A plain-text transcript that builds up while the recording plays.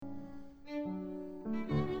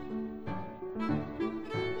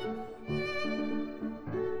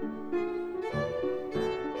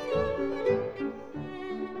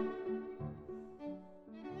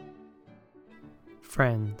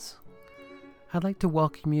Friends, I'd like to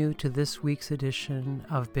welcome you to this week's edition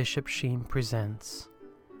of Bishop Sheen Presents,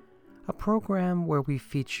 a program where we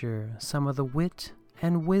feature some of the wit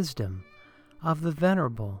and wisdom of the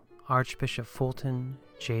Venerable Archbishop Fulton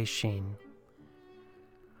J. Sheen.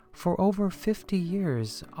 For over 50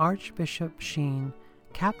 years, Archbishop Sheen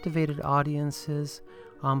captivated audiences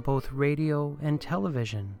on both radio and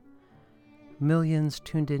television. Millions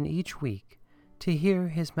tuned in each week to hear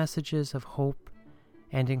his messages of hope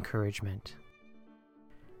and encouragement.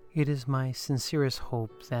 It is my sincerest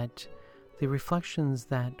hope that the reflections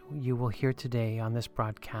that you will hear today on this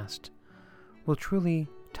broadcast will truly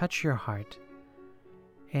touch your heart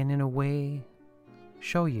and in a way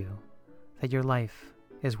show you that your life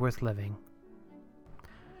is worth living.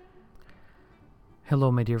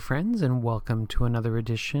 Hello, my dear friends, and welcome to another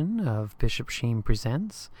edition of Bishop Sheen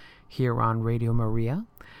Presents here on Radio Maria.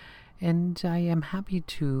 And I am happy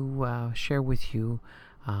to share with you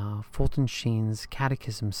Fulton Sheen's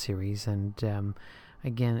Catechism series. And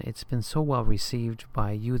again, it's been so well received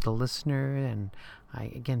by you, the listener. And I,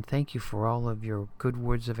 again, thank you for all of your good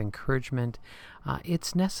words of encouragement.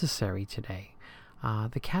 It's necessary today.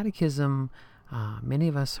 The Catechism, many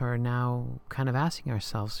of us are now kind of asking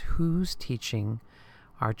ourselves, who's teaching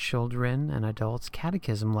our children and adults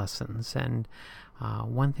catechism lessons? And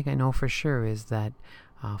one thing I know for sure is that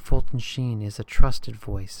Fulton Sheen is a trusted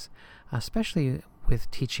voice, especially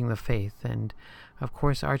with teaching the faith. And of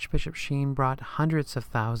course, Archbishop Sheen brought hundreds of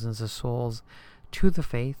thousands of souls to the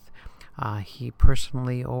faith. He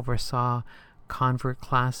personally oversaw convert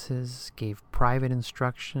classes, gave private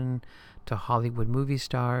instruction to Hollywood movie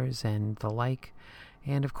stars and the like,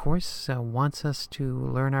 and of course wants us to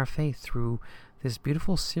learn our faith through this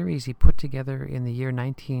beautiful series he put together in the year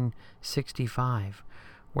 1965,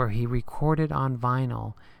 where he recorded on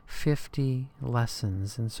vinyl 50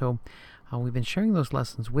 lessons. And so we've been sharing those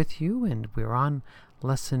lessons with you, and we're on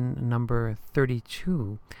lesson number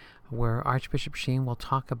 32, where Archbishop Sheen will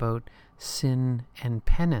talk about Sin and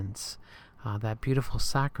Penance, that beautiful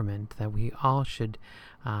sacrament that we all should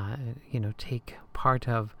take part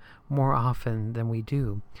of more often than we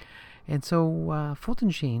do. And so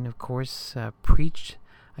Fulton Sheen, of course, preached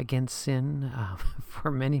against sin for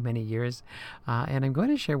many, many years. And I'm going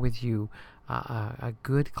to share with you a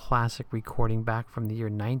good classic recording back from the year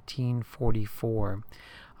 1944.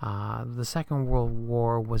 The Second World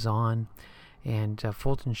War was on, and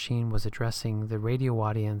Fulton Sheen was addressing the radio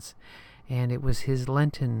audience, and it was his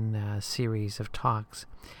Lenten series of talks.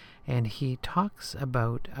 And he talks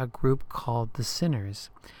about a group called the sinners,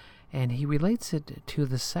 and he relates it to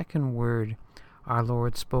the second word our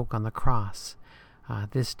Lord spoke on the cross.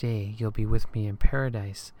 This day you'll be with me in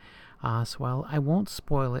paradise. So I won't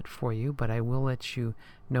spoil it for you, but I will let you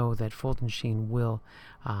know that Fulton Sheen will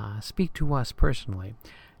speak to us personally.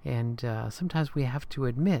 And sometimes we have to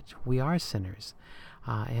admit we are sinners,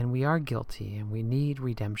 and we are guilty, and we need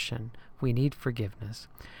redemption. We need forgiveness.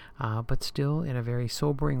 But still, in a very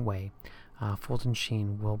sobering way, Fulton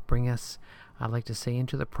Sheen will bring us, I'd like to say,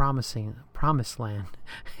 into the promised land,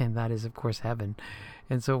 and that is, of course, heaven.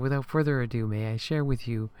 And so without further ado, may I share with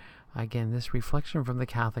you, again, this reflection from the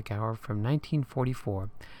Catholic Hour from 1944.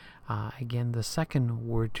 Again, the second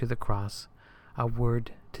word to the cross, a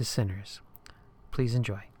word to sinners. Please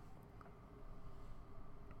enjoy.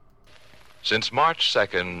 Since March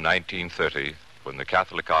 2nd, 1930, when the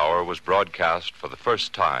Catholic Hour was broadcast for the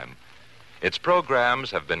first time, its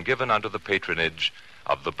programs have been given under the patronage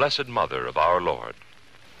of the Blessed Mother of our Lord.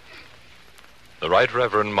 The Right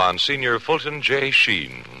Reverend Monsignor Fulton J.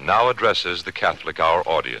 Sheen now addresses the Catholic Hour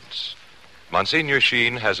audience. Monsignor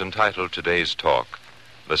Sheen has entitled today's talk,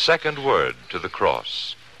 The Second Word to the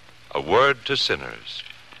Cross, a Word to Sinners.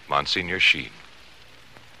 Monsignor Sheen.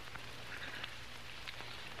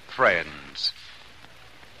 Friends,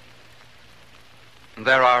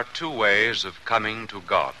 there are two ways of coming to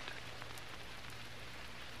God: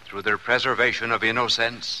 through the preservation of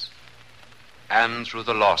innocence and through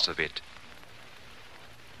the loss of it.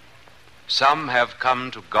 Some have come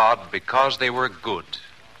to God because they were good,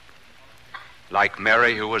 like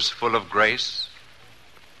Mary, who was full of grace,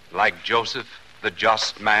 like Joseph, the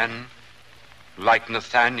just man, like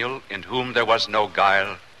Nathanael, in whom there was no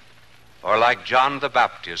guile, or like John the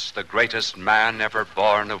Baptist, the greatest man ever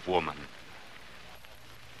born of woman.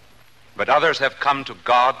 But others have come to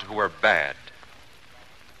God who were bad,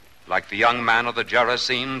 like the young man of the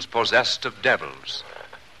Gerasenes, possessed of devils,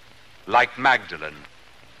 like Magdalene,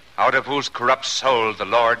 out of whose corrupt soul the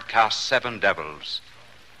Lord cast 7 devils,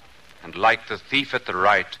 and like the thief at the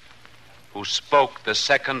right, who spoke the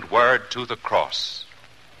second word to the cross.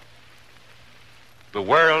 The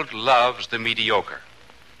world loves the mediocre.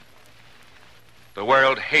 The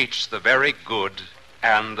world hates the very good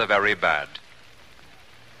and the very bad.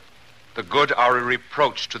 The good are a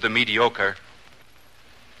reproach to the mediocre,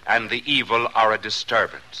 and the evil are a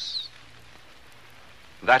disturbance.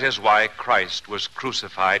 That is why Christ was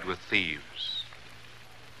crucified with thieves.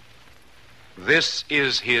 This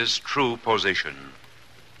is his true position.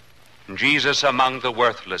 Jesus among the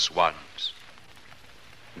worthless ones.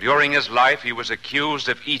 During his life, he was accused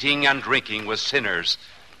of eating and drinking with sinners,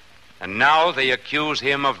 and now they accuse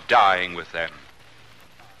him of dying with them.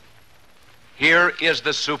 Here is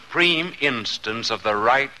the supreme instance of the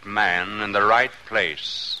right man in the right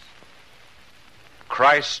place.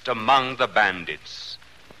 Christ among the bandits.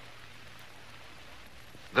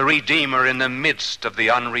 The Redeemer in the midst of the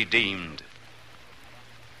unredeemed.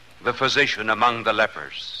 The physician among the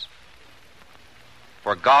lepers.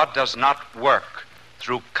 For God does not work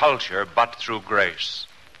through culture, but through grace.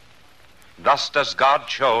 Thus does God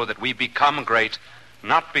show that we become great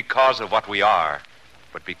not because of what we are,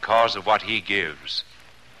 but because of what he gives.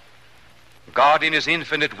 God in his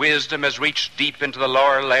infinite wisdom has reached deep into the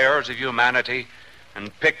lower layers of humanity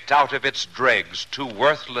and picked out of its dregs two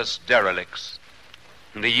worthless derelicts,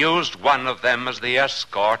 and he used one of them as the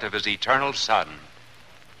escort of his eternal Son.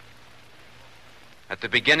 At the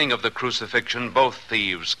beginning of the crucifixion, both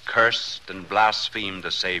thieves cursed and blasphemed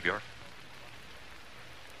the Savior.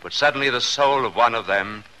 But suddenly the soul of one of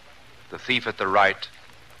them, the thief at the right,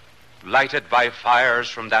 lighted by fires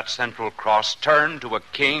from that central cross, turned to a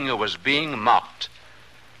king who was being mocked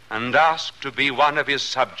and asked to be one of his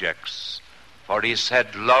subjects. For he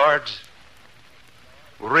said, Lord,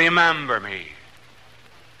 remember me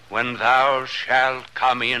when thou shalt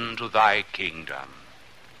come into thy kingdom.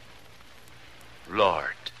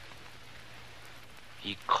 Lord.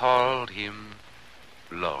 He called him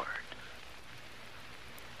Lord.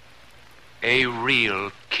 A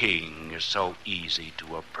real king is so easy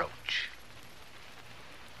to approach.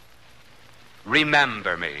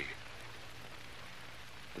 Remember me.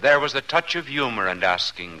 There was a touch of humor in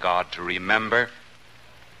asking God to remember.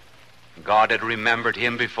 God had remembered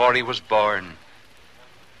him before he was born.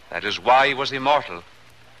 That is why he was immortal.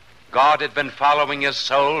 God had been following his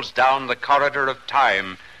souls down the corridor of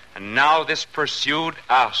time, and now this pursued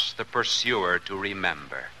us, the pursuer, to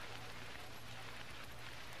remember.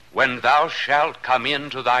 When thou shalt come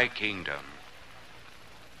into thy kingdom.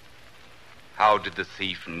 How did the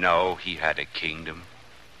thief know he had a kingdom?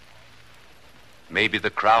 Maybe the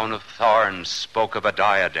crown of thorns spoke of a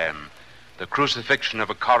diadem, the crucifixion of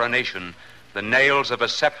a coronation, the nails of a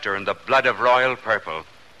scepter, and the blood of royal purple.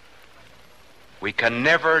 We can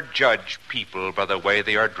never judge people by the way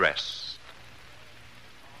they are dressed.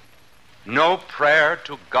 No prayer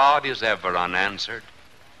to God is ever unanswered.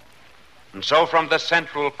 And so from the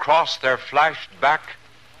central cross there flashed back,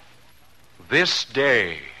 this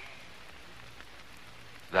day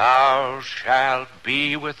thou shalt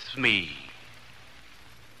be with me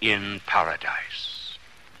in paradise.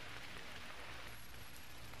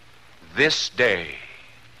 This day.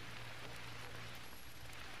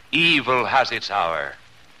 Evil has its hour,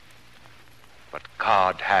 but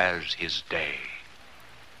God has his day.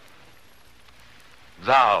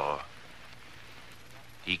 Thou,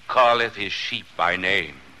 he calleth his sheep by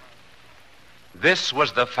name. This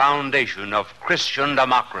was the foundation of Christian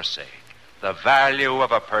democracy, the value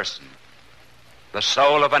of a person. The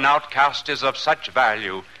soul of an outcast is of such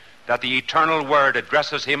value that the eternal word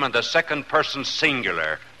addresses him in the second person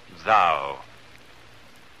singular, thou.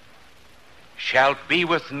 Shalt be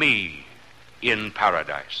with me in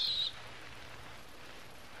paradise.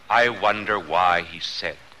 I wonder why he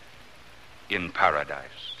said in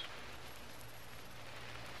paradise.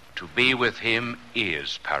 To be with him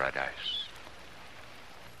is paradise.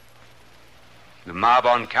 The mob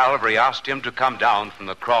on Calvary asked him to come down from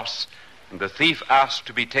the cross, and the thief asked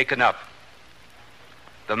to be taken up.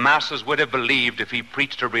 The masses would have believed if he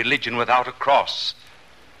preached a religion without a cross.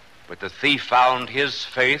 But the thief found his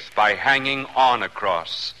faith by hanging on a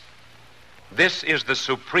cross. This is the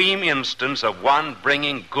supreme instance of one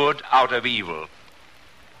bringing good out of evil.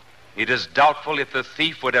 It is doubtful if the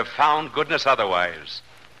thief would have found goodness otherwise.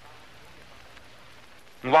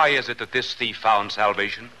 Why is it that this thief found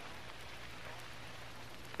salvation?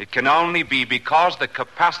 It can only be because the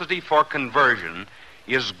capacity for conversion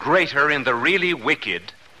is greater in the really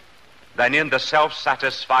wicked than in the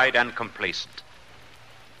self-satisfied and complacent.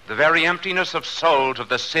 The very emptiness of souls of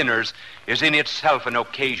the sinners is in itself an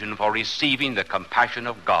occasion for receiving the compassion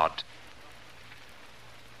of God.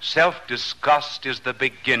 Self-disgust is the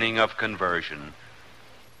beginning of conversion,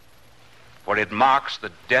 for it marks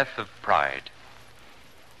the death of pride.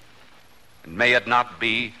 And may it not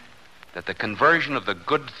be that the conversion of the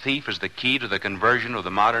good thief is the key to the conversion of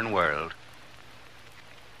the modern world.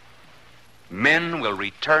 Men will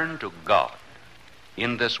return to God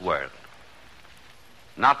in this world,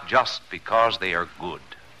 not just because they are good,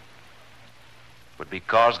 but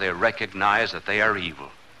because they recognize that they are evil.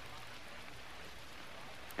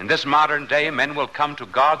 In this modern day, men will come to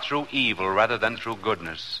God through evil rather than through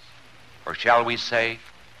goodness. Or shall we say,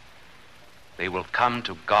 they will come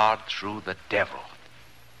to God through the devil.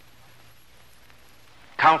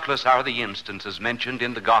 Countless are the instances mentioned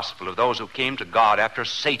in the gospel of those who came to God after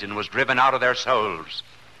Satan was driven out of their souls.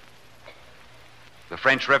 The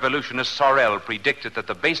French revolutionist Sorel predicted that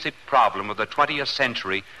the basic problem of the 20th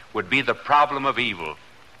century would be the problem of evil.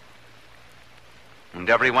 And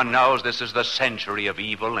everyone knows this is the century of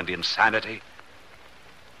evil and insanity.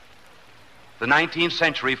 The 19th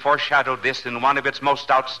century foreshadowed this in one of its most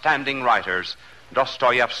outstanding writers,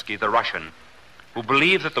 Dostoevsky, the Russian, who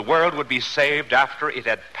believed that the world would be saved after it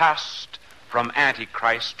had passed from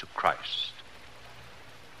Antichrist to Christ.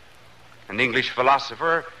 An English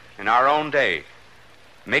philosopher in our own day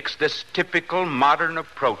makes this typical modern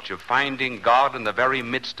approach of finding God in the very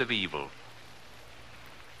midst of evil.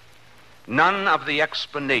 None of the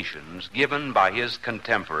explanations given by his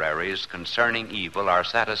contemporaries concerning evil are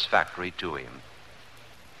satisfactory to him.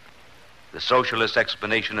 The socialist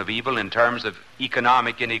explanation of evil in terms of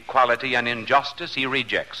economic inequality and injustice he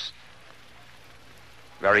rejects.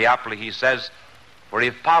 Very aptly he says, for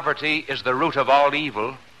if poverty is the root of all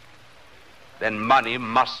evil, then money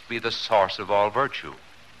must be the source of all virtue.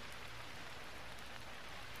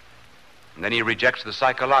 And then he rejects the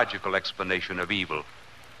psychological explanation of evil,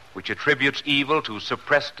 which attributes evil to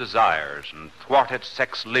suppressed desires and thwarted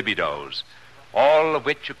sex libidos, all of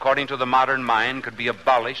which, according to the modern mind, could be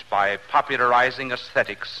abolished by popularizing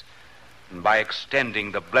aesthetics and by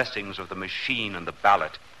extending the blessings of the machine and the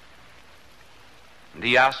ballot. And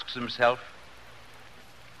he asks himself,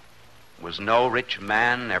 was no rich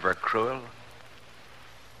man ever cruel?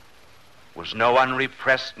 Was no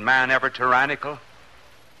unrepressed man ever tyrannical?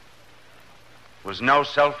 Was no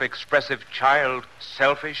self-expressive child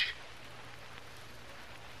selfish?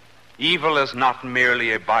 Evil is not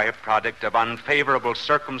merely a byproduct of unfavorable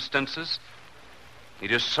circumstances.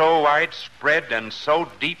 It is so widespread and so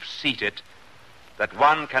deep-seated that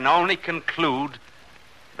one can only conclude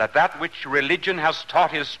that that which religion has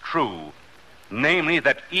taught is true, namely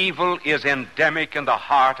that evil is endemic in the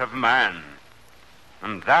heart of man.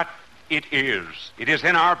 And that it is. It is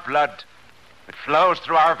in our blood. It flows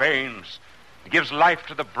through our veins. It gives life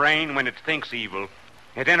to the brain when it thinks evil.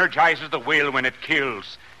 It energizes the will when it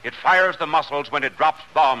kills. It fires the muscles when it drops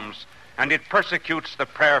bombs. And it persecutes the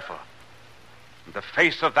prayerful. In the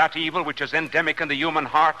face of that evil which is endemic in the human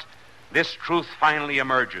heart, this truth finally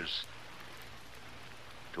emerges.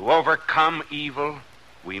 To overcome evil,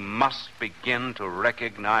 we must begin to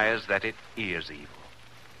recognize that it is evil.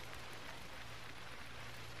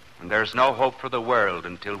 And there's no hope for the world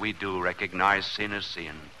until we do recognize sin as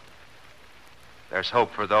sin. There's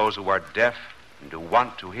hope for those who are deaf and who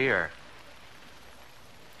want to hear,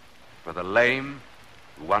 for the lame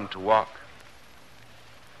who want to walk.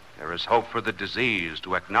 There is hope for the diseased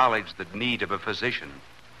to acknowledge the need of a physician,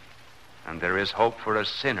 and there is hope for a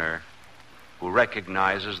sinner who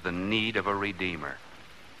recognizes the need of a Redeemer.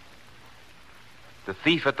 The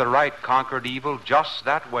thief at the right conquered evil just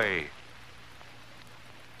that way.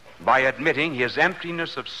 By admitting his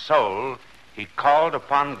emptiness of soul, he called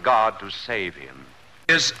upon God to save him.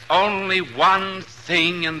 There is only one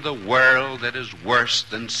thing in the world that is worse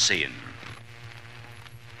than sin,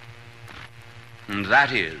 and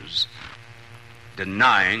that is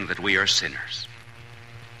denying that we are sinners.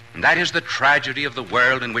 And that is the tragedy of the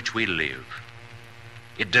world in which we live.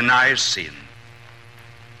 It denies sin.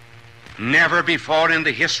 Never before in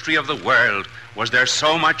the history of the world was there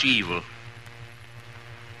so much evil,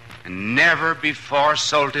 and never before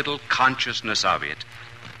so little consciousness of it.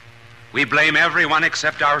 We blame everyone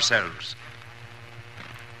except ourselves.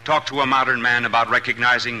 Talk to a modern man about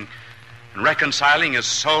recognizing and reconciling his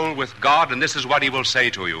soul with God, and this is what he will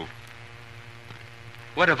say to you.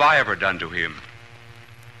 What have I ever done to him?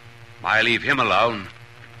 I leave him alone.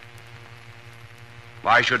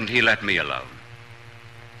 Why shouldn't he let me alone?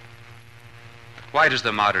 Why does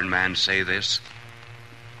the modern man say this?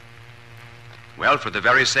 Well, for the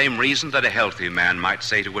very same reason that a healthy man might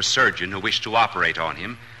say to a surgeon who wished to operate on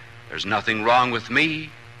him, there's nothing wrong with me.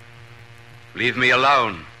 Leave me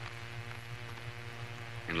alone.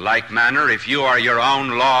 In like manner, if you are your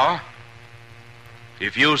own law,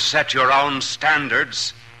 if you set your own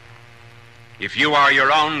standards, if you are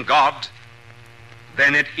your own God,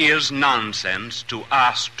 then it is nonsense to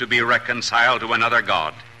ask to be reconciled to another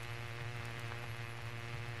God.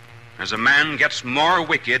 As a man gets more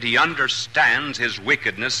wicked, he understands his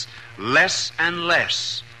wickedness less and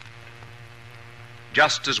less.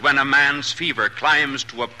 Just as when a man's fever climbs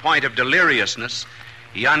to a point of deliriousness,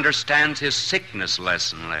 he understands his sickness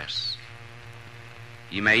less and less.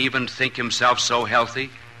 He may even think himself so healthy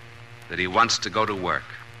that he wants to go to work.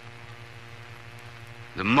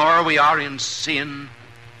 The more we are in sin,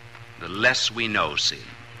 the less we know sin.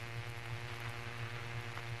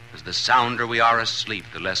 As the sounder we are asleep,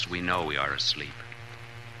 the less we know we are asleep.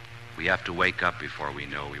 We have to wake up before we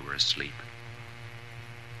know we were asleep.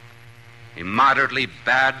 A moderately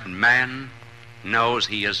bad man knows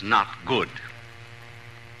he is not good.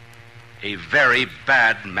 A very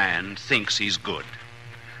bad man thinks he's good.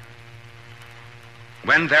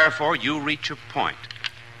 When, therefore, you reach a point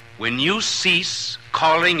when you cease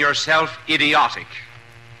calling yourself idiotic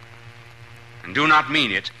and do not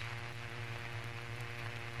mean it,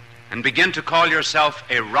 and begin to call yourself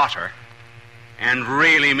a rotter and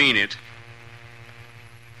really mean it,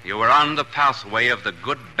 you are on the pathway of the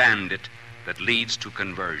good bandit that leads to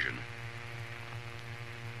conversion.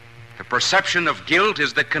 The perception of guilt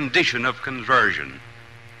is the condition of conversion,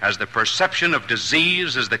 as the perception of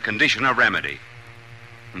disease is the condition of remedy.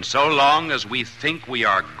 And so long as we think we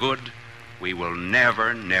are good, we will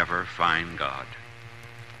never, never find God.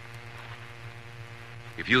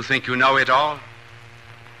 If you think you know it all,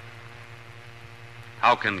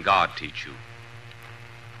 how can God teach you?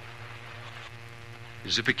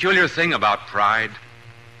 There's a peculiar thing about pride.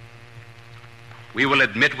 We will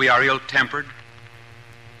admit we are ill-tempered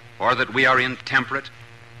or that we are intemperate.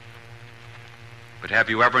 But have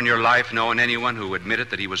you ever in your life known anyone who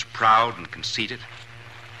admitted that he was proud and conceited?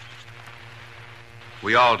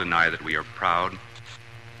 We all deny that we are proud.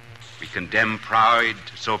 We condemn pride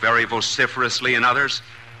so very vociferously in others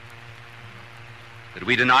that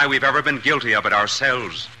we deny we've ever been guilty of it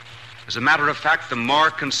ourselves. As a matter of fact, the more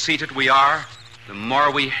conceited we are, the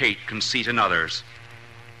more we hate conceit in others.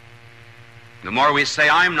 The more we say,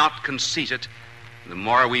 I'm not conceited, the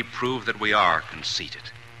more we prove that we are conceited.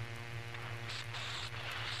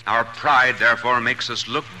 Our pride, therefore, makes us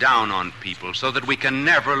look down on people so that we can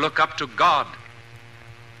never look up to God.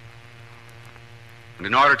 And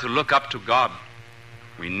in order to look up to God,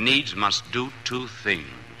 we needs must do two things.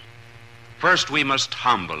 First, we must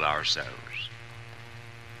humble ourselves.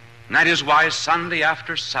 And that is why Sunday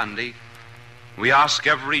after Sunday, we ask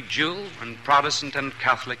every Jew and Protestant and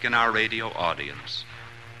Catholic in our radio audience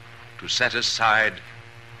to set aside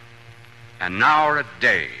an hour a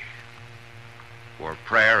day for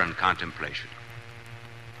prayer and contemplation.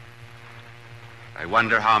 I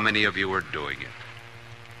wonder how many of you are doing it.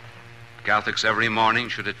 Catholics every morning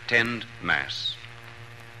should attend Mass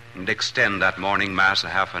and extend that morning Mass a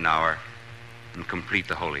half an hour and complete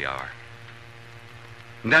the Holy Hour.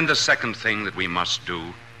 And then the second thing that we must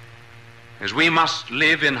do is we must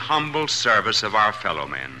live in humble service of our fellow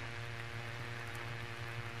men.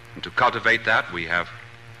 And to cultivate that, we have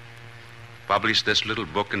published this little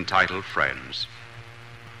book entitled Friends,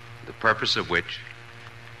 the purpose of which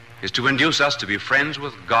is to induce us to be friends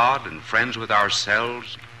with God and friends with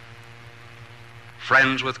ourselves,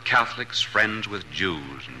 friends with Catholics, friends with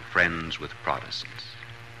Jews, and friends with Protestants.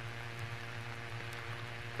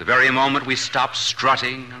 The very moment we stop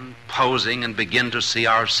strutting and posing and begin to see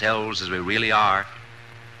ourselves as we really are,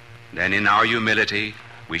 then in our humility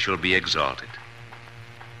we shall be exalted.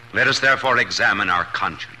 Let us therefore examine our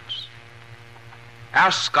conscience.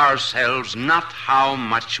 Ask ourselves not how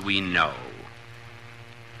much we know,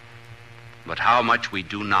 but how much we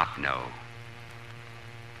do not know.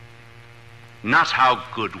 Not how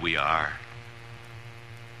good we are,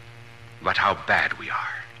 but how bad we are.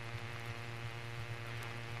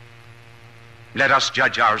 Let us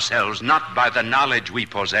judge ourselves not by the knowledge we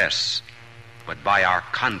possess, but by our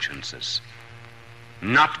consciences.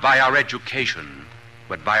 Not by our education,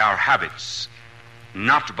 but by our habits.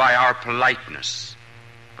 Not by our politeness,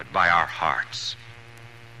 but by our hearts.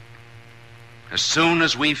 As soon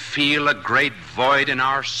as we feel a great void in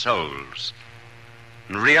our souls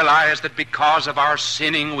and realize that because of our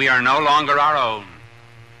sinning we are no longer our own,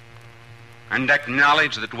 and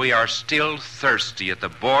acknowledge that we are still thirsty at the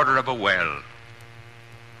border of a well,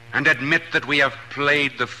 and admit that we have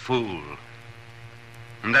played the fool,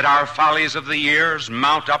 and that our follies of the years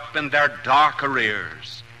mount up in their dark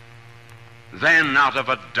arrears, then out of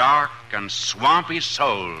a dark and swampy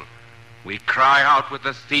soul we cry out with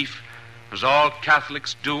the thief, as all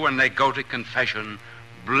Catholics do when they go to confession,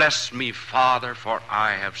 "Bless me, Father, for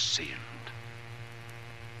I have sinned."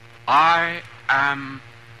 I am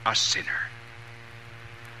a sinner.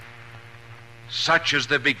 Such is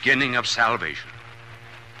the beginning of salvation.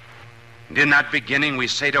 And in that beginning we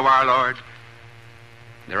say to our Lord,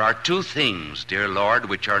 there are two things, dear Lord,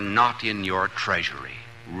 which are not in your treasury,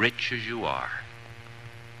 rich as you are.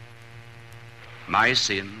 My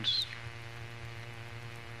sins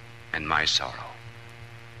and my sorrow.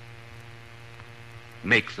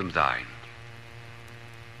 Make them thine,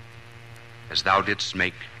 as thou didst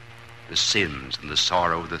make the sins and the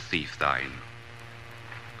sorrow of the thief thine.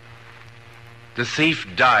 The thief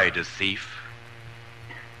died a thief,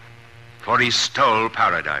 for he stole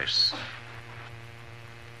paradise.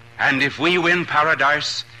 And if we win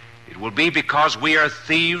paradise, it will be because we are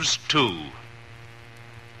thieves too.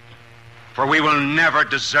 For we will never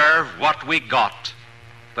deserve what we got,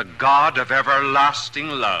 the God of everlasting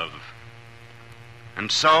love. And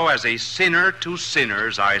so, as a sinner to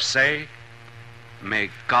sinners, I say, may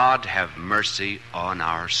God have mercy on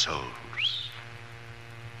our souls.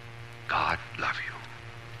 God love you.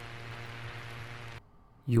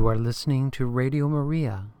 You are listening to Radio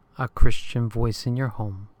Maria, a Christian voice in your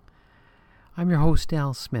home. I'm your host,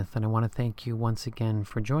 Al Smith, and I want to thank you once again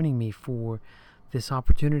for joining me for this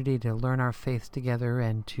opportunity to learn our faith together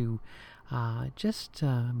and to just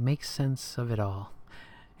make sense of it all.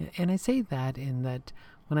 And I say that in that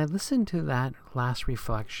when I listened to that last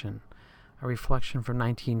reflection, a reflection from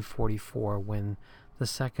 1944 when the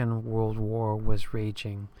Second World War was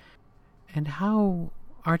raging, and how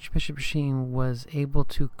Archbishop Sheen was able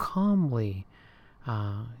to calmly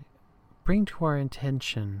bring to our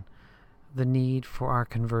attention the need for our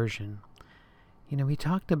conversion. You know, he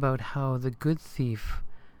talked about how the good thief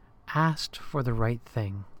asked for the right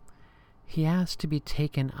thing. He asked to be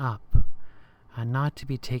taken up, not to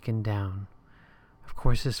be taken down. Of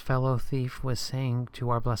course, his fellow thief was saying to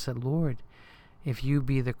our blessed Lord, if you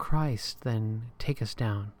be the Christ, then take us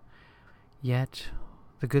down. Yet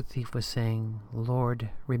the good thief was saying,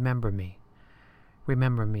 Lord, remember me.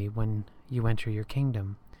 Remember me when you enter your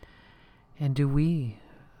kingdom. And do we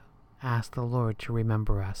ask the Lord to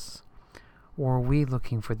remember us? Or are we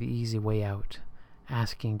looking for the easy way out,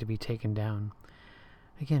 asking to be taken down?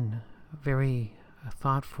 Again, a very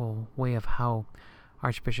thoughtful way of how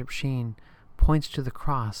Archbishop Sheen points to the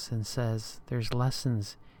cross and says there's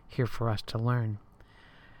lessons here for us to learn.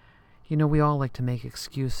 You know, we all like to make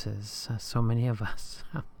excuses, so many of us,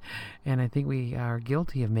 and I think we are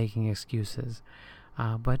guilty of making excuses.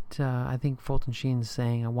 But I think Fulton Sheen's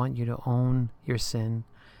saying, I want you to own your sin,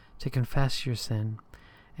 to confess your sin,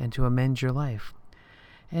 and to amend your life.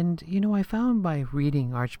 And, you know, I found by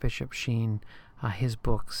reading Archbishop Sheen, his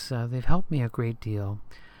books, they've helped me a great deal.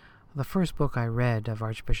 The first book I read of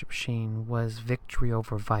Archbishop Sheen was Victory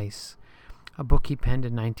Over Vice, a book he penned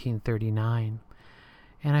in 1939.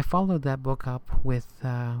 And I followed that book up with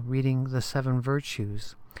reading The Seven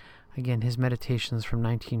Virtues, again, his meditations from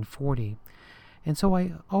 1940. And so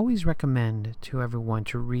I always recommend to everyone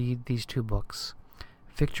to read these two books,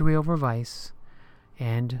 Victory Over Vice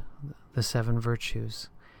and The Seven Virtues.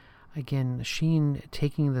 Again, Sheen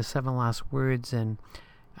taking the seven last words and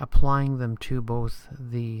applying them to both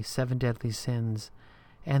the seven deadly sins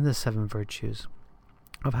and the seven virtues,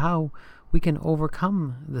 of how we can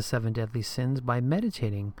overcome the seven deadly sins by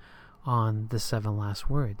meditating on the seven last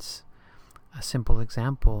words. A simple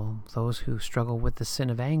example, those who struggle with the sin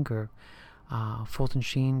of anger, Fulton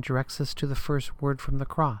Sheen directs us to the first word from the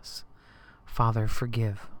cross, Father,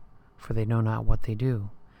 forgive, for they know not what they do.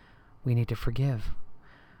 We need to forgive.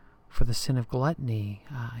 For the sin of gluttony,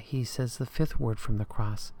 he says the fifth word from the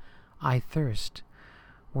cross, I thirst.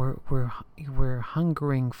 We're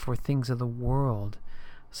hungering for things of the world,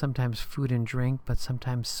 sometimes food and drink, but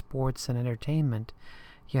sometimes sports and entertainment.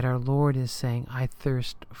 Yet our Lord is saying, I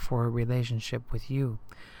thirst for a relationship with you.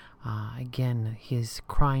 Again, he's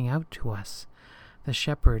crying out to us, the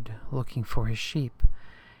shepherd looking for his sheep.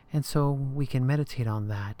 And so we can meditate on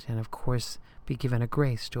that and, of course, be given a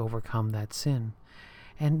grace to overcome that sin.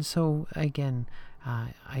 And so, again,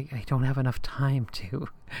 I don't have enough time to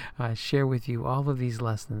share with you all of these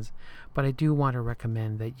lessons, but I do want to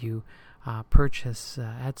recommend that you purchase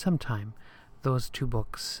at some time those two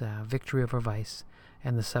books, Victory Over Vice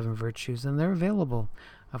and The Seven Virtues, and they're available,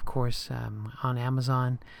 of course, on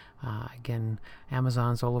Amazon. Again,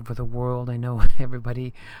 Amazon's all over the world. I know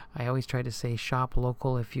everybody, I always try to say shop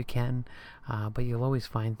local if you can, but you'll always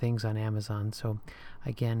find things on Amazon. So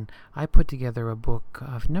again, I put together a book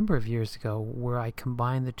a number of years ago where I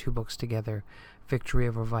combined the two books together, Victory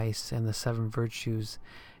Over Vice and The Seven Virtues,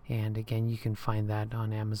 And again, you can find that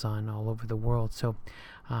on Amazon all over the world. So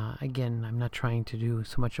again, I'm not trying to do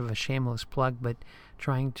so much of a shameless plug, but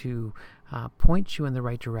trying to point you in the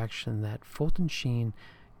right direction that Fulton Sheen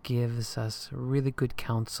gives us really good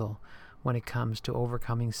counsel when it comes to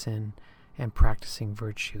overcoming sin and practicing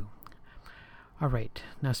virtue. All right,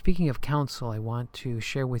 now speaking of counsel, I want to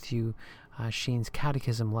share with you Sheen's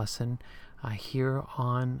catechism lesson here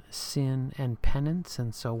on Sin and Penance.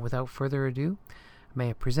 And so without further ado, may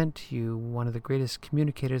I present to you one of the greatest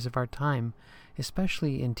communicators of our time,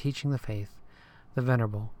 especially in teaching the faith, the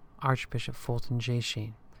Venerable Archbishop Fulton J.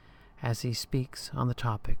 Sheen, as he speaks on the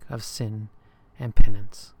topic of sin and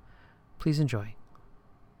penance. Please enjoy.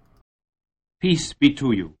 Peace be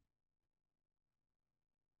to you.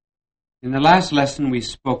 In the last lesson, we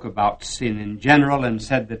spoke about sin in general and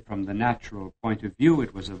said that from the natural point of view,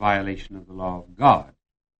 it was a violation of the law of God.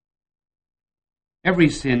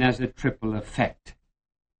 Every sin has a triple effect.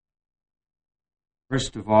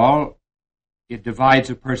 First of all, it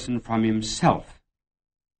divides a person from himself.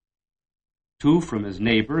 2, from his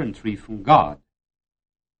neighbor, and 3, from God.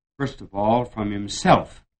 First of all, from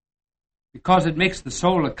himself, because it makes the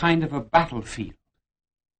soul a kind of a battlefield.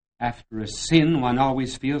 After a sin, one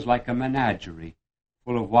always feels like a menagerie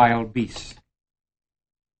full of wild beasts.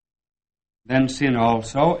 Then sin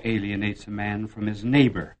also alienates a man from his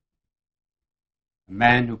neighbor. A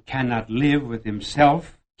man who cannot live with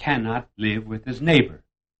himself cannot live with his neighbor.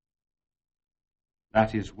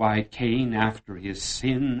 That is why Cain, after his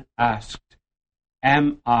sin, asked,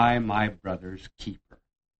 "Am I my brother's keeper?"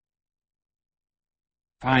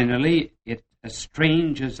 Finally, it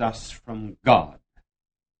estranges us from God.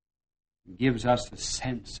 Gives us a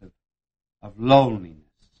sense of loneliness.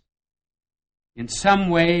 In some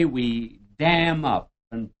way, we dam up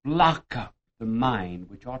and block up the mind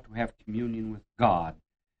which ought to have communion with God.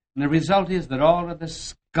 And the result is that all of the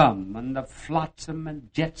scum and the flotsam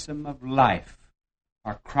and jetsam of life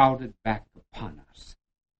are crowded back upon us.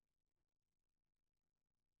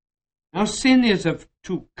 Now, sin is of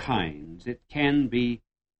two kinds. It can be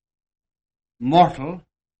mortal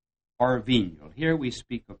or venial. Here we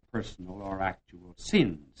speak of personal or actual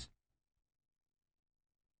sins.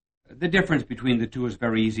 The difference between the two is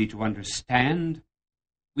very easy to understand.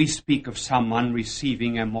 We speak of someone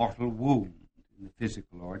receiving a mortal wound in the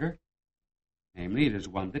physical order. Namely, it is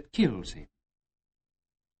one that kills him.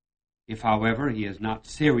 If, however, he is not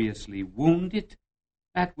seriously wounded,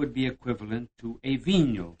 that would be equivalent to a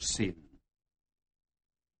venial sin.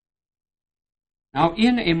 Now,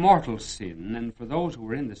 in a mortal sin, and for those who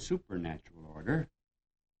are in the supernatural order,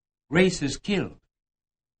 grace is killed.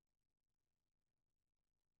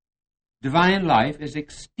 Divine life is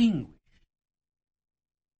extinguished.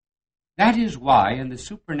 That is why, in the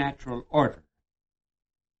supernatural order,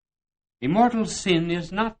 a mortal sin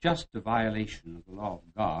is not just a violation of the law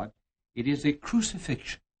of God, it is a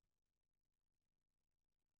crucifixion.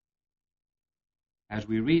 As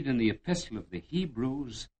we read in the Epistle of the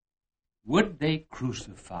Hebrews, would they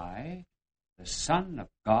crucify the Son of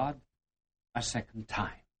God a second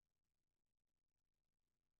time?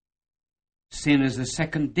 Sin is the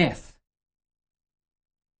second death,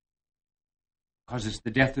 because it's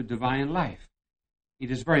the death of divine life.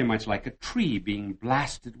 It is very much like a tree being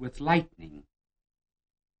blasted with lightning.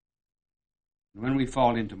 And when we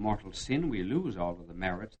fall into mortal sin, we lose all of the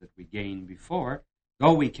merits that we gained before,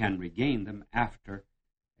 though we can regain them after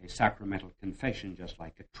a sacramental confession, just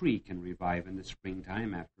like a tree can revive in the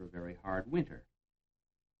springtime after a very hard winter.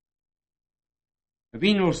 A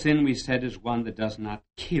venial sin, we said, is one that does not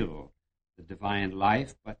kill the divine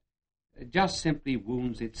life, but just simply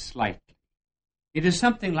wounds it slightly. It is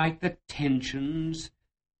something like the tensions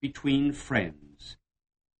between friends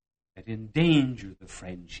that endanger the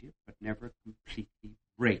friendship, but never completely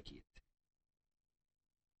break it.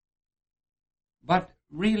 But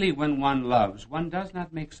really, when one loves, one does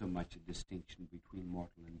not make so much a distinction between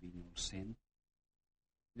mortal and venial sin.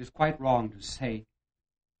 It is quite wrong to say,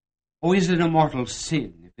 "Oh, is it a mortal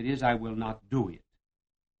sin? If it is, I will not do it.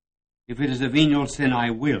 If it is a venial sin, I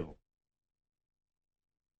will."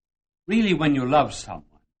 Really, when you love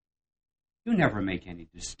someone, you never make any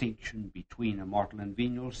distinction between a mortal and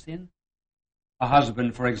venial sin. A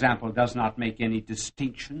husband, for example, does not make any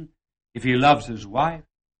distinction if he loves his wife,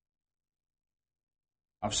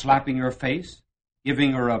 of slapping her face,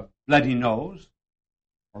 giving her a bloody nose,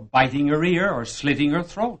 or biting her ear, or slitting her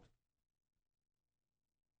throat.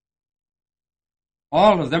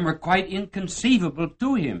 All of them are quite inconceivable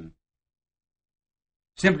to him,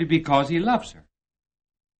 simply because he loves her.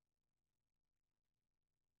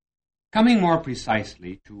 Coming more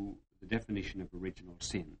precisely to the definition of original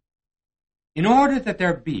sin. In order that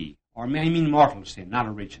there be, or I mean mortal sin, not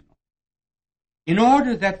original. In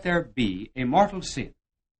order that there be a mortal sin,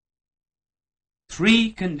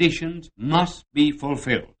 3 conditions must be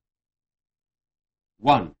fulfilled.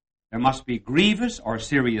 1, there must be grievous or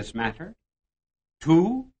serious matter.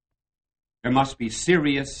 2, there must be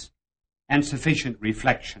serious and sufficient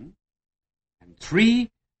reflection. And 3,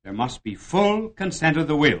 there must be full consent of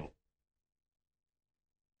the will.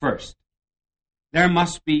 First, there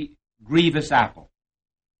must be grievous apple.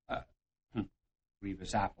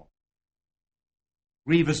 Grievous apple.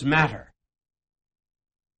 Grievous matter.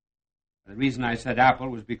 The reason I said apple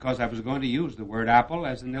was because I was going to use the word apple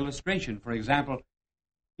as an illustration. For example,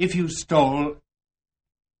 if you stole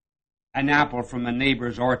an apple from a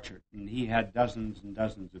neighbor's orchard and he had dozens and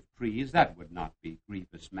dozens of trees, that would not be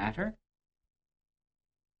grievous matter.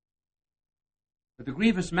 But the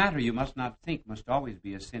grievous matter, you must not think, must always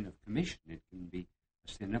be a sin of commission. It can be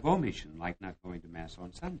a sin of omission, like not going to Mass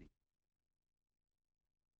on Sunday.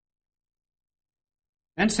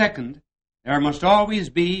 And second, there must always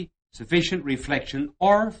be sufficient reflection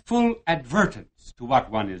or full advertence to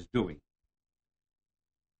what one is doing.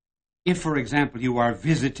 If, for example, you are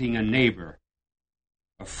visiting a neighbor,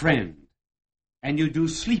 a friend, and you do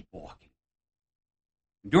sleepwalking,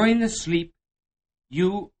 during the sleep,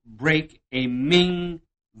 you break a Ming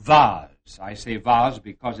vase. I say vase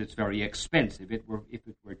because it's very expensive. If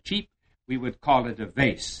it were cheap, we would call it a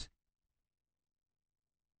vase.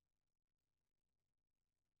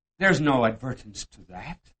 There's no advertence to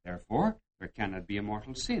that. Therefore, there cannot be a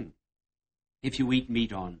mortal sin. If you eat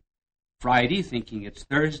meat on Friday thinking it's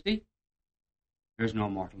Thursday, there's no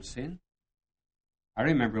mortal sin. I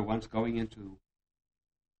remember once going into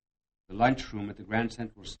the lunchroom at the Grand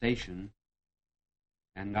Central Station,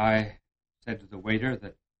 and I said to the waiter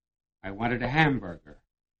that I wanted a hamburger.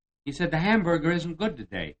 He said, the hamburger isn't good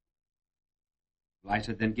today. Well, I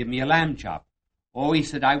said, then give me a lamb chop. Oh, he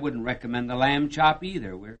said, I wouldn't recommend the lamb chop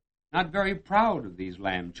either. We're not very proud of these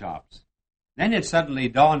lamb chops. Then it suddenly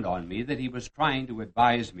dawned on me that he was trying to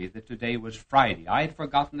advise me that today was Friday. I had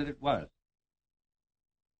forgotten that it was.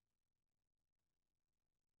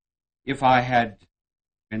 If I had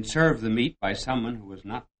been served the meat by someone who was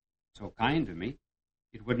not so kind to me,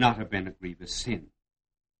 it would not have been a grievous sin.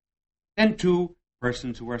 Then 2,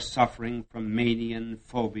 persons who are suffering from mania and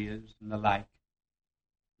phobias and the like,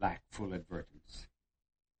 lack full advertence.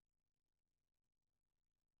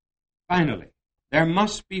 Finally, there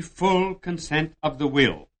must be full consent of the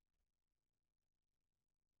will.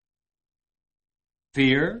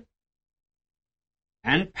 Fear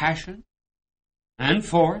and passion and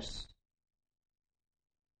force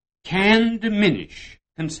can diminish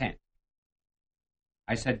consent.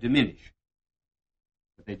 I said diminish,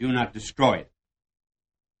 but they do not destroy it.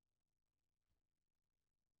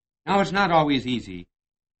 Now, it's not always easy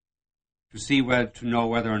to know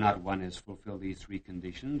whether or not one has fulfilled these 3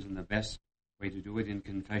 conditions, and the best way to do it in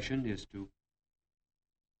confession is to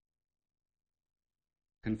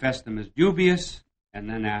confess them as dubious and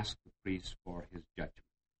then ask the priest for his judgment.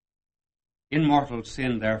 In mortal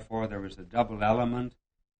sin, therefore, there is a double element,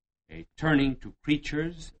 a turning to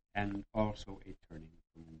creatures and also a turning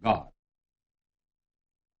from God.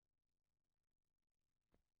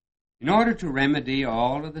 In order to remedy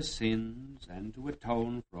all of the sins and to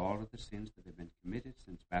atone for all of the sins that have been committed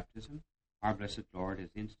since baptism, our blessed Lord has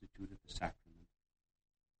instituted the sacrament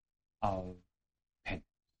of penance.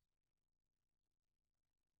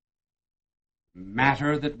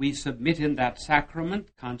 Matter that we submit in that sacrament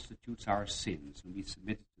constitutes our sins, and we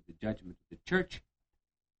submit it to the judgment of the Church.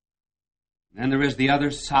 And then there is the other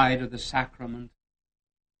side of the sacrament,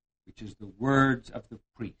 which is the words of the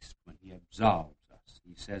priest when he absolves us.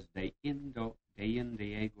 He says, De ego te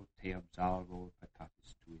absolvo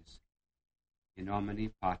peccatis tuis, in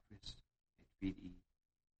nomine Patris et Filii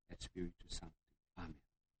et Spiritus Sancti. Amen.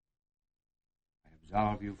 I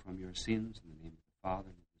absolve you from your sins in the name of the Father,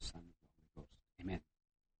 and of the Son, and of the Holy Ghost. Amen.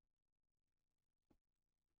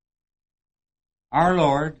 Our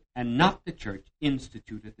Lord, and not the Church,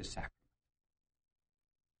 instituted the sacrament.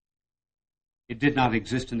 It did not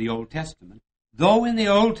exist in the Old Testament, though in the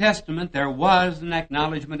Old Testament there was an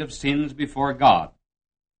acknowledgement of sins before God.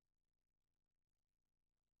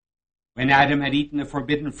 When Adam had eaten the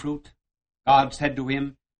forbidden fruit, God said to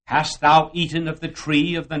him, Hast thou eaten of the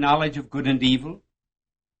tree of the knowledge of good and evil?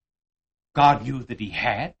 God knew that he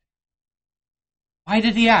had. Why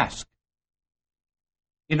did he ask?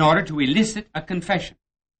 In order to elicit a confession.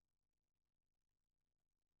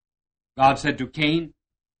 God said to Cain,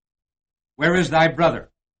 Where is thy brother?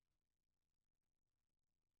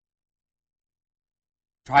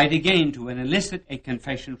 Tried again to elicit a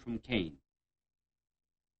confession from Cain.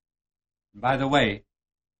 By the way,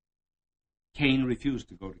 Cain refused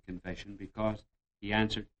to go to confession because he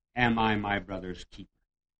answered, "Am I my brother's keeper?"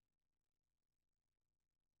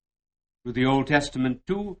 Through the Old Testament,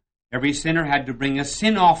 too, every sinner had to bring a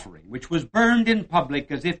sin offering, which was burned in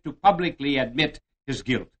public as if to publicly admit his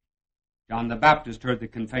guilt. John the Baptist heard the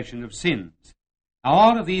confession of sins. Now,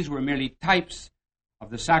 all of these were merely types of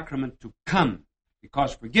the sacrament to come,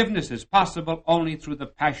 because forgiveness is possible only through the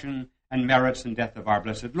passion and merits and death of our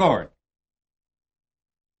blessed Lord.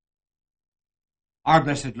 Our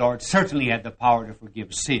blessed Lord certainly had the power to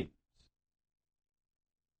forgive sins.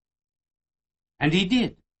 And he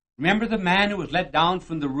did. Remember the man who was let down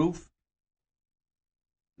from the roof?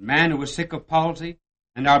 The man who was sick of palsy?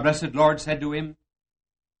 And our blessed Lord said to him,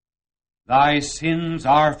 "Thy sins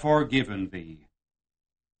are forgiven thee."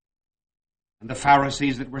 And the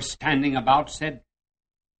Pharisees that were standing about said,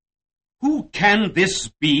 "Who can this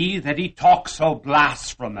be that he talks so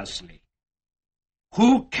blasphemously?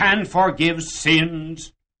 Who can forgive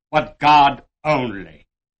sins but God only?"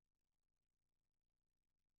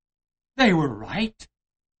 They were right.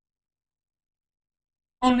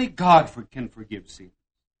 Only God can forgive sins.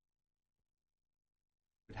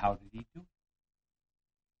 But how did he do it?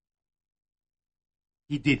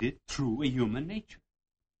 He did it through a human nature.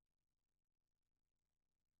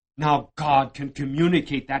 Now God can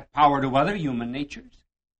communicate that power to other human natures.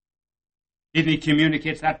 Didn't he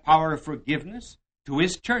communicate that power of forgiveness to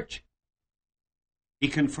his church? He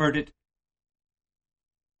conferred it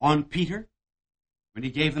on Peter when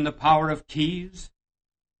he gave him the power of keys.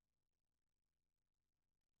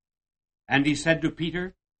 And he said to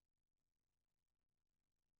Peter,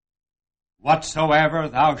 "Whatsoever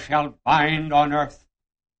thou shalt bind on earth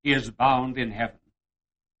is bound in heaven.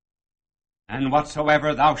 And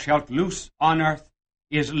whatsoever thou shalt loose on earth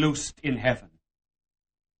is loosed in heaven."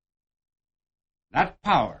 That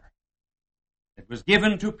power that was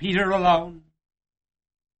given to Peter alone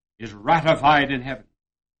is ratified in heaven.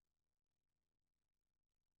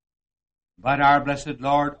 But our blessed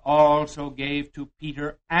Lord also gave to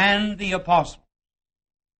Peter and the apostles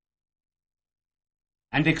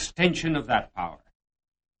an extension of that power.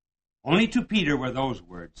 Only to Peter were those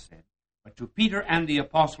words said. But to Peter and the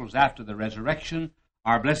apostles after the resurrection,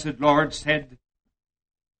 our blessed Lord said,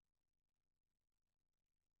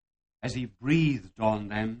 as he breathed on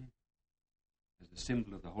them as a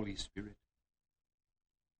symbol of the Holy Spirit,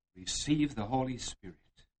 "Receive the Holy Spirit.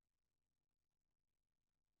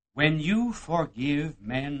 When you forgive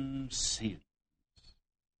men's sins,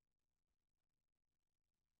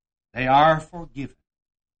 they are forgiven.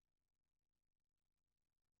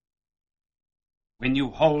 When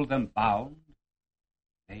you hold them bound,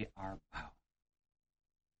 they are bound."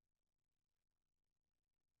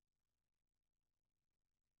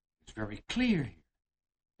 It's very clear here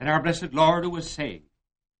that our blessed Lord, who was saying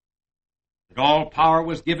that all power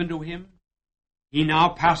was given to him, he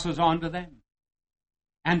now passes on to them.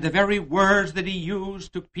 And the very words that he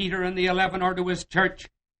used to Peter and the 11 or to his church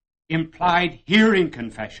implied hearing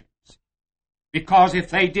confessions. Because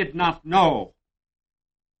if they did not know,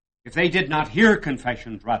 if they did not hear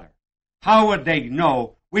confessions rather, how would they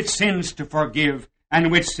know which sins to forgive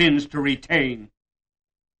and which sins to retain?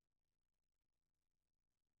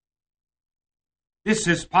 This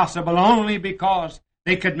is possible only because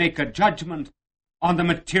they could make a judgment on the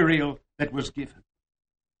material that was given.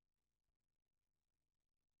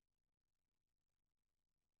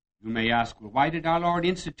 You may ask, well, why did our Lord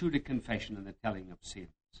institute a confession and the telling of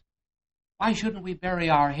sins? Why shouldn't we bury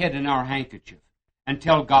our head in our handkerchief and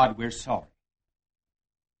tell God we're sorry?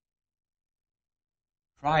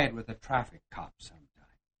 Try it with a traffic cop sometime.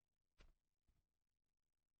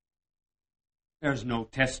 There's no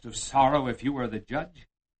test of sorrow if you were the judge.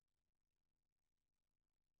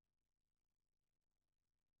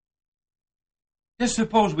 Just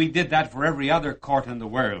suppose we did that for every other court in the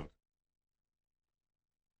world.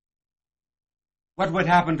 What would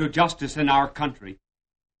happen to justice in our country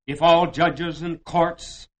if all judges and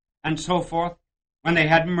courts and so forth, when they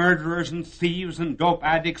had murderers and thieves and dope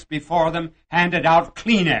addicts before them, handed out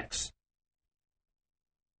Kleenex?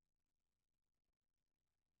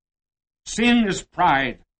 Sin is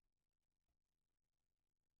pride.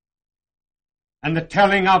 And the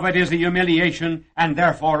telling of it is a humiliation and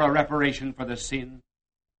therefore a reparation for the sin.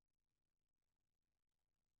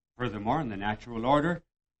 Furthermore, in the natural order,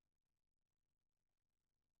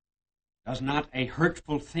 does not a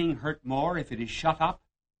hurtful thing hurt more if it is shut up?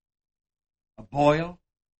 A boil?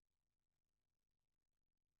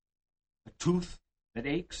 A tooth that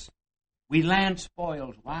aches? We lance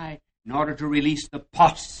boils. Why? In order to release the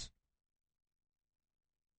pus.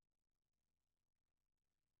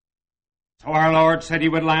 So our Lord said he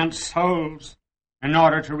would land souls in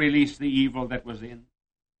order to release the evil that was in.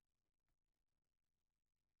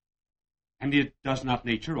 And does not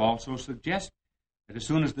nature also suggest that as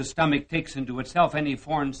soon as the stomach takes into itself any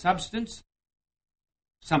foreign substance,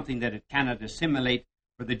 something that it cannot assimilate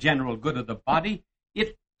for the general good of the body,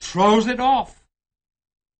 it throws it off?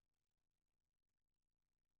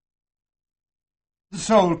 The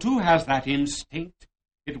soul, too, has that instinct.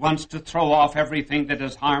 It wants to throw off everything that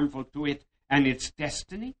is harmful to it and its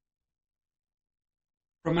destiny.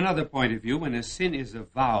 From another point of view, when a sin is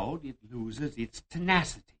avowed, it loses its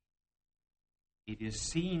tenacity. It is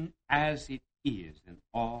seen as it is in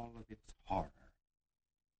all of its horror.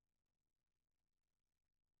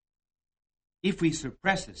 If we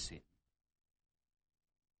suppress a sin,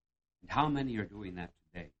 and how many are doing that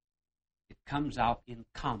today, it comes out in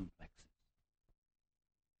complexes.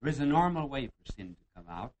 There is a normal way for sin to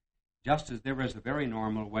come out, just as there is a very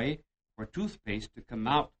normal way for toothpaste to come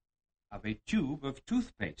out of a tube of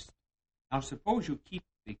toothpaste. Now suppose you keep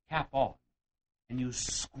the cap on, and you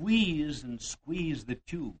squeeze and squeeze the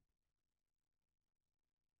tube.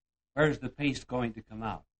 Where's the paste going to come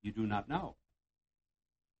out? You do not know.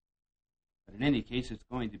 But in any case, it's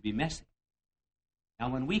going to be messy. Now,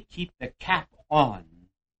 when we keep the cap on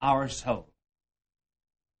our soul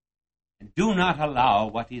and do not allow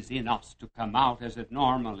what is in us to come out as it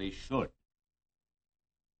normally should,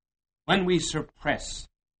 when we suppress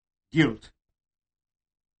guilt,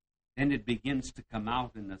 then it begins to come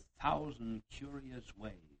out in 1,000 curious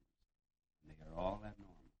ways. And they are all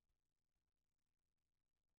abnormal.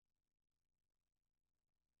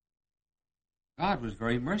 God was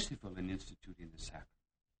very merciful in instituting the sacrament.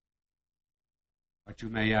 But you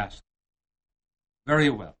may ask, very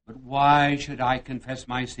well, but why should I confess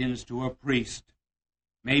my sins to a priest?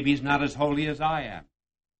 Maybe he's not as holy as I am.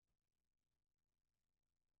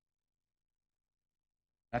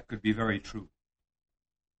 That could be very true,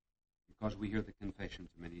 because we hear the confessions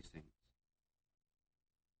of many saints.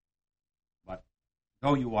 But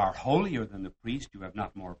though you are holier than the priest, you have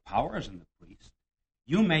not more powers than the priest.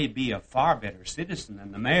 You may be a far better citizen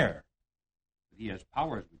than the mayor, but he has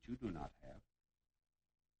powers which you do not have.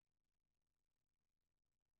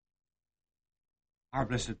 Our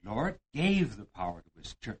blessed Lord gave the power to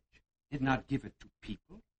his church, did not give it to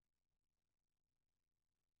people.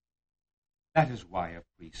 That is why a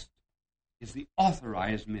priest is the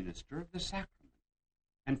authorized minister of the sacrament.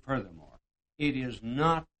 And furthermore, it is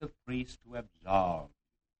not the priest who absolves.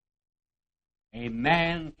 A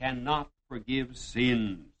man cannot forgive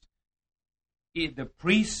sins. The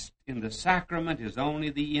priest in the sacrament is only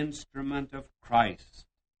the instrument of Christ.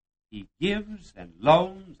 He gives and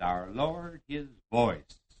loans our Lord his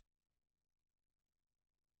voice.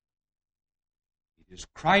 It is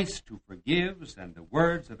Christ who forgives, and the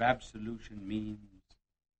words of absolution means,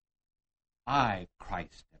 I,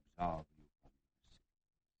 Christ, absolve you from your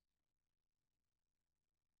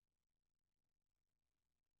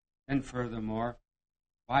sins. And furthermore,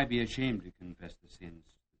 why be ashamed to confess the sins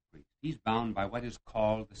to the priest? He's bound by what is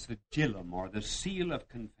called the sigillum, or the seal of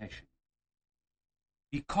confession.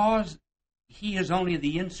 Because he is only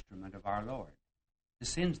the instrument of our Lord. The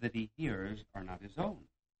sins that he hears are not his own.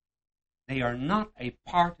 They are not a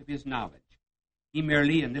part of his knowledge. He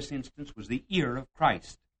merely, in this instance, was the ear of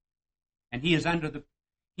Christ. And he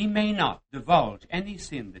may not divulge any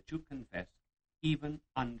sin that you confess, even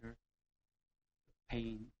under the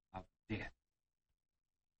pain of death.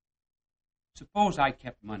 Suppose I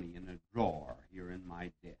kept money in a drawer here in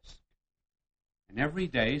my desk. And every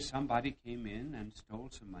day somebody came in and stole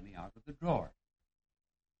some money out of the drawer.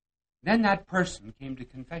 Then that person came to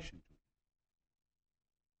confession to me.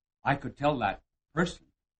 I could tell that person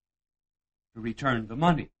to return the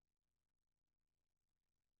money,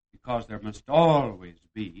 because there must always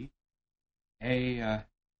be a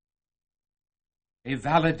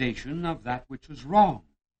validation of that which was wrong.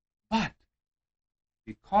 But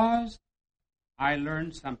because I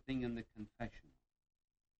learned something in the confession,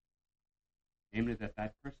 namely that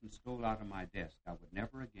that person stole out of my desk, I would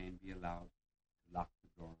never again be allowed to lock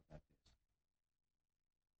the door of that desk.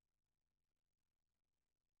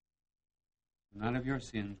 None of your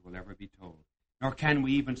sins will ever be told, nor can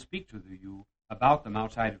we even speak to you about them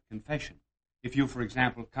outside of confession. If you, for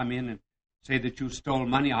example, come in and say that you stole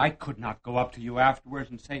money, I could not go up to you afterwards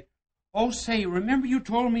and say, oh, say, remember you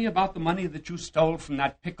told me about the money that you stole from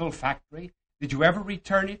that pickle factory? Did you ever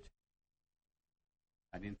return it?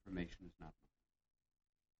 That information is not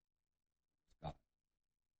God.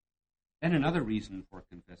 Then another reason for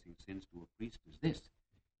confessing sins to a priest is this.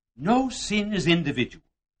 No sin is individual.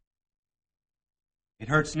 It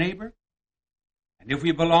hurts neighbor, And if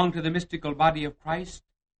we belong to the mystical body of Christ,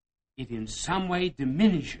 it in some way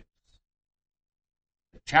diminishes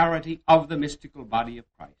the charity of the mystical body of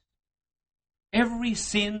Christ. Every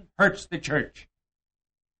sin hurts the church.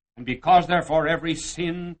 And because, therefore, every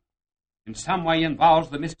sin in some way involves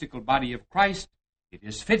the mystical body of Christ, it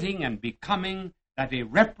is fitting and becoming that a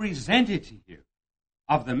representative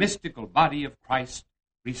of the mystical body of Christ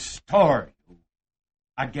restore you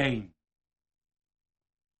again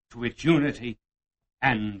to its unity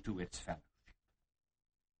and to its fellowship.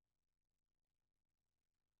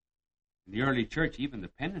 In the early church, even the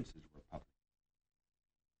penances were public.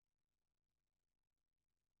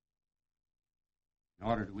 In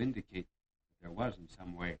order to indicate that there was in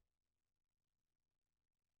some way,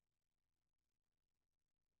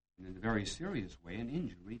 and in a very serious way, an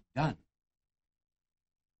injury done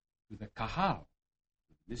to the kahal,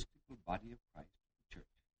 the mystical body of Christ, the church.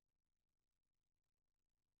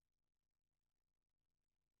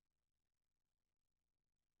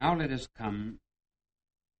 Now let us come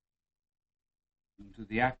to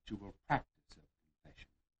the actual practice of confession.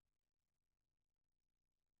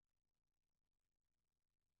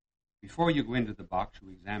 Before you go into the box, you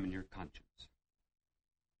examine your conscience.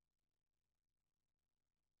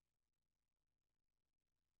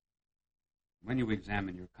 When you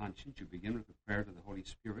examine your conscience, you begin with a prayer to the Holy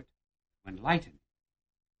Spirit to enlighten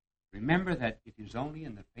it. Remember that it is only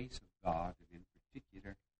in the face of God, and in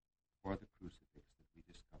particular before the crucifix, that we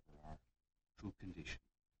discover our true condition.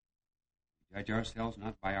 We judge ourselves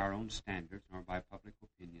not by our own standards, nor by public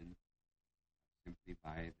opinion, but simply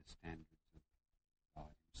by the standards of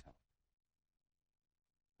God Himself.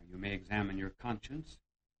 Now, you may examine your conscience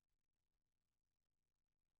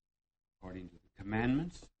according to the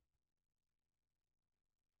commandments,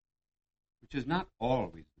 which is not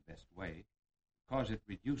always the best way, because it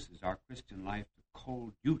reduces our Christian life to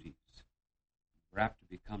cold duties. We're apt to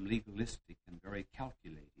become legalistic and very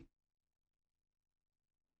calculating.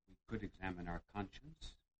 We could examine our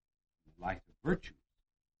conscience in the light of virtues,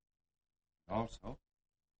 but also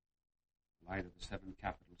in the light of the 7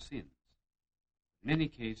 capital sins. In any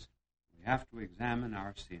case, we have to examine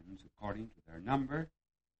our sins according to their number,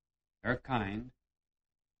 their kind,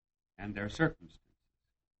 and their circumstances.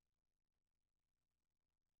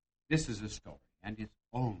 This is a story, and it's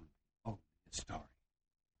only a story.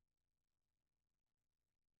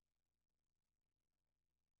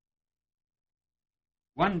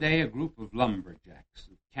 One day, a group of lumberjacks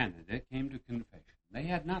of Canada came to confession. They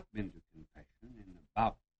had not been to confession in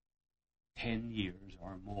about 10 years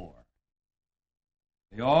or more.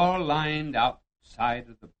 They all lined outside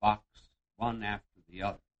of the box, one after the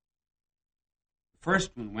other. The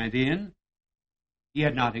first one went in. He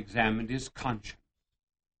had not examined his conscience.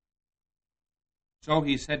 So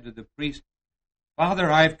he said to the priest,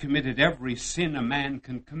 "Father, I've committed every sin a man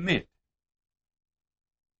can commit."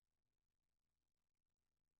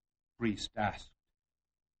 The priest asked,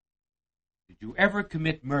 "Did you ever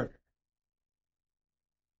commit murder?"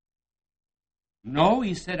 "No,"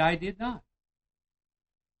 he said, "I did not.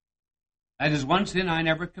 That is one sin I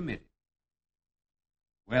never committed."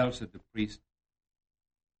 "Well," said the priest,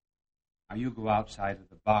 "now you go outside of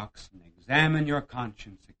the box and examine your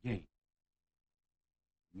conscience again.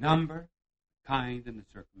 Number, kind, and the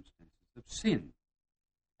circumstances of sin."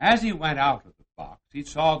 As he went out of the box, he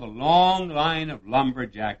saw the long line of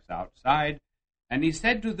lumberjacks outside, and he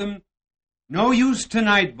said to them, "No use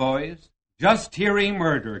tonight, boys, just hearing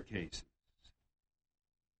murder cases."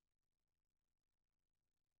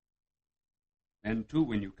 Then, too,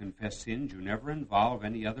 when you confess sins, you never involve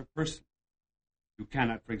any other person. You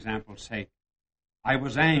cannot, for example, say, "I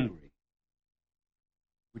was angry,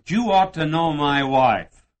 but you ought to know my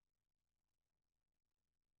wife."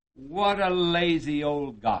 What a lazy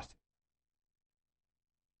old gossip.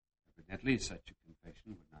 Evidently, such a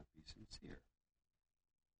confession would not be sincere.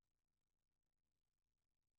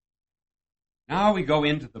 Now we go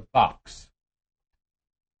into the box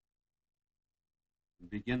and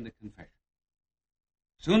begin the confession.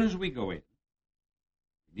 As soon as we go in,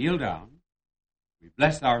 we kneel down, we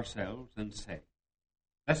bless ourselves and say,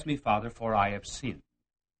 "Bless me, Father, for I have sinned."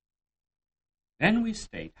 Then we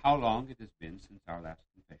state how long it has been since our last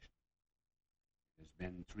confession. It has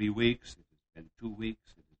been 3 weeks, it has been 2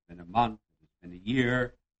 weeks, it has been a month, it has been a year,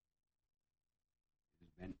 it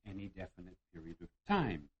has been any definite period of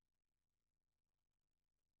time.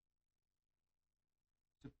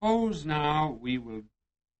 Suppose now we will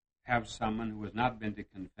have someone who has not been to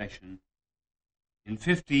confession in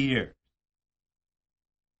 50 years.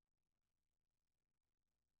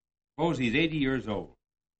 Suppose he's 80 years old.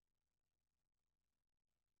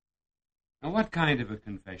 Now, what kind of a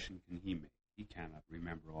confession can he make? He cannot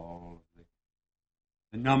remember all of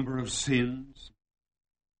the number of sins,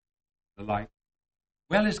 the like.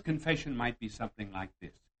 Well, his confession might be something like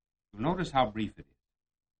this. You'll notice how brief it is.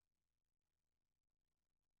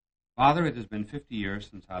 Father, it has been 50 years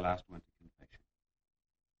since I last went to confession.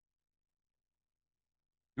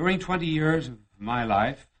 During 20 years of my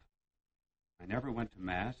life, I never went to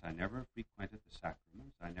Mass. I never frequented the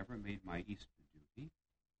sacraments. I never made my Easter duty.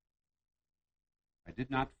 I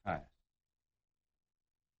did not fast.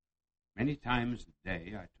 Many times a day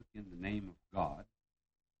I took in the name of God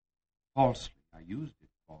falsely. I used it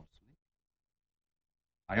falsely.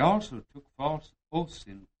 I also took false oaths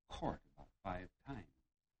in court about 5 times.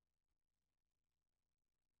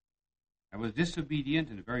 I was disobedient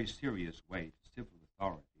in a very serious way to civil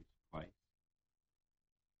authorities twice.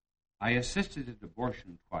 I assisted at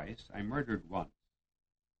abortion twice. I murdered once.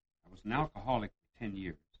 I was an alcoholic for 10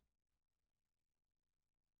 years.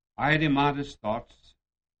 I had immodest thoughts,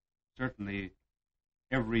 certainly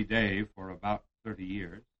every day for about 30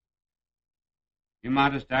 years.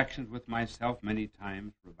 Immodest actions with myself many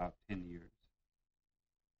times for about 10 years.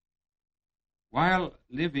 While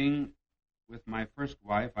living with my first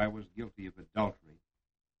wife, I was guilty of adultery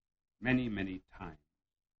many, many times,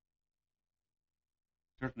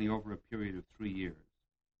 certainly over a period of 3 years.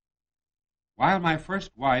 While my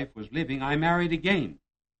first wife was living, I married again.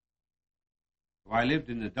 So I lived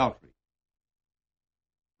in adultery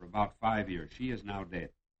for about 5 years. She is now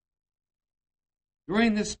dead.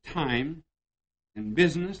 During this time, in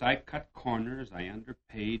business, I cut corners. I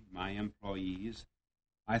underpaid my employees.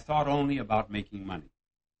 I thought only about making money.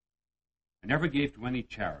 I never gave to any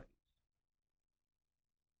charities,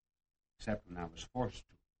 except when I was forced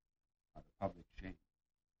to, out of public shame.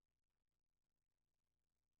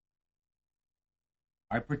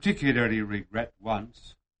 I particularly regret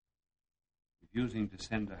once refusing to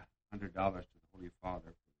send $100 to the Holy Father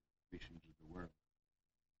for the missions of the world.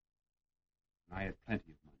 And I had plenty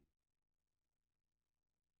of money.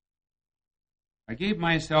 I gave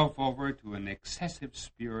myself over to an excessive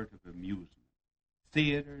spirit of amusement.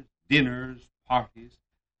 Theaters, dinners, parties.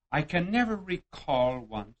 I can never recall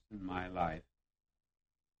once in my life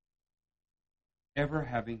ever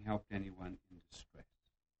having helped anyone in distress.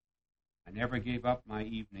 I never gave up my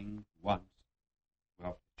evening once to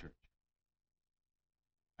help the church.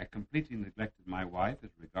 I completely neglected my wife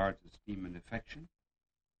as regards esteem and affection.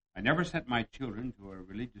 I never sent my children to a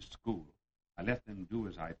religious school. I let them do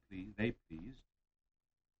as they pleased.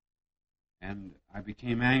 And I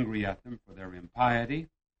became angry at them for their impiety.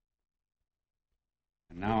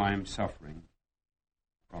 And now I am suffering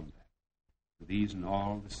from that. For these and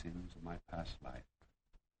all the sins of my past life,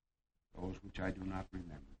 those which I do not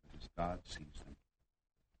remember, but as God sees them,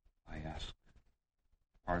 I ask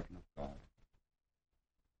the pardon of God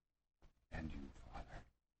and you, Father.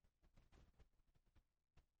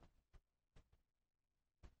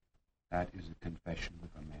 That is a confession of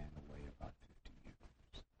a man away about 50 years.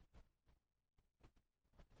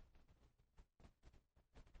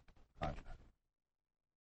 God love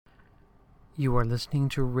you. You are listening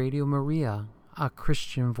to Radio Maria, a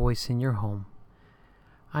Christian voice in your home.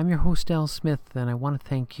 I'm your host, Al Smith, and I want to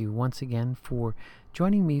thank you once again for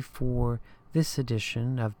joining me for this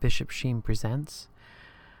edition of Bishop Sheen Presents.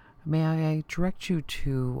 May I direct you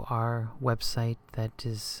to our website that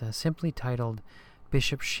is simply titled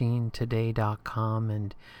bishopsheentoday.com,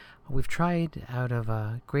 and we've tried out of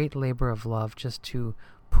a great labor of love just to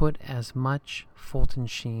put as much Fulton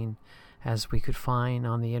Sheen as we could find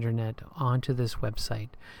on the internet onto this website.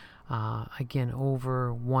 Again,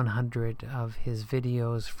 over 100 of his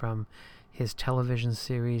videos from his television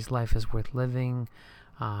series Life is Worth Living,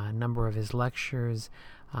 a number of his lectures.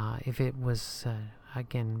 If it was,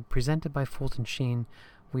 again, presented by Fulton Sheen,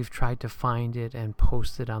 we've tried to find it and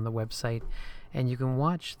post it on the website. And you can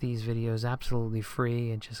watch these videos absolutely free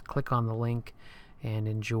and just click on the link and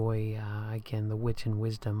enjoy, again, the wit and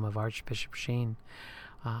wisdom of Archbishop Sheen.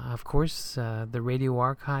 Of course, the radio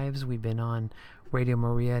archives, we've been on Radio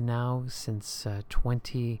Maria now since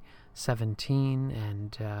 2017,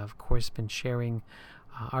 and of course been sharing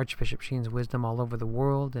Archbishop Sheen's wisdom all over the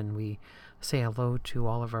world, and we say hello to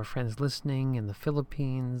all of our friends listening in the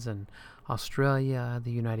Philippines and Australia,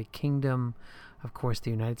 the United Kingdom, of course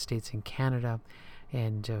the United States and Canada,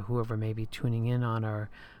 and whoever may be tuning in on our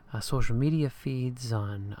social media feeds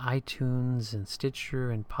on iTunes and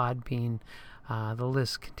Stitcher and Podbean. The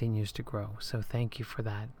list continues to grow, so thank you for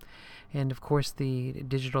that. And of course, the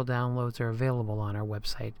digital downloads are available on our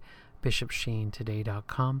website,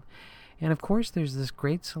 bishopsheentoday.com. And of course, there's this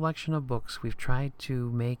great selection of books. We've tried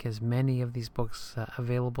to make as many of these books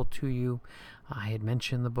available to you. I had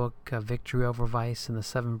mentioned the book Victory Over Vice and the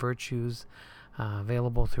Seven Virtues,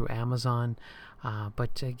 available through Amazon.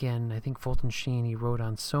 But again, I think Fulton Sheen, he wrote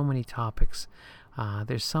on so many topics.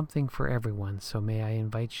 There's something for everyone. So may I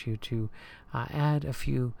invite you to add a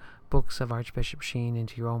few books of Archbishop Sheen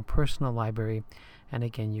into your own personal library. And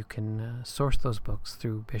again, you can source those books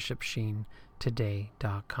through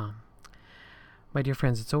bishopsheentoday.com. My dear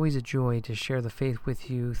friends, it's always a joy to share the faith with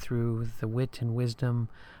you through the wit and wisdom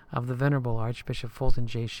of the Venerable Archbishop Fulton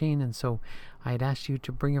J. Sheen, and so I'd ask you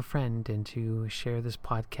to bring a friend and to share this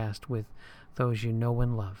podcast with those you know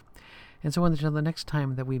and love. And so until the next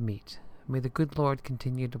time that we meet, may the good Lord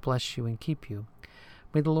continue to bless you and keep you.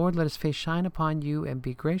 May the Lord let his face shine upon you and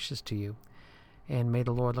be gracious to you, and may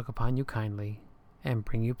the Lord look upon you kindly and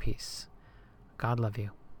bring you peace. God love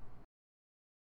you.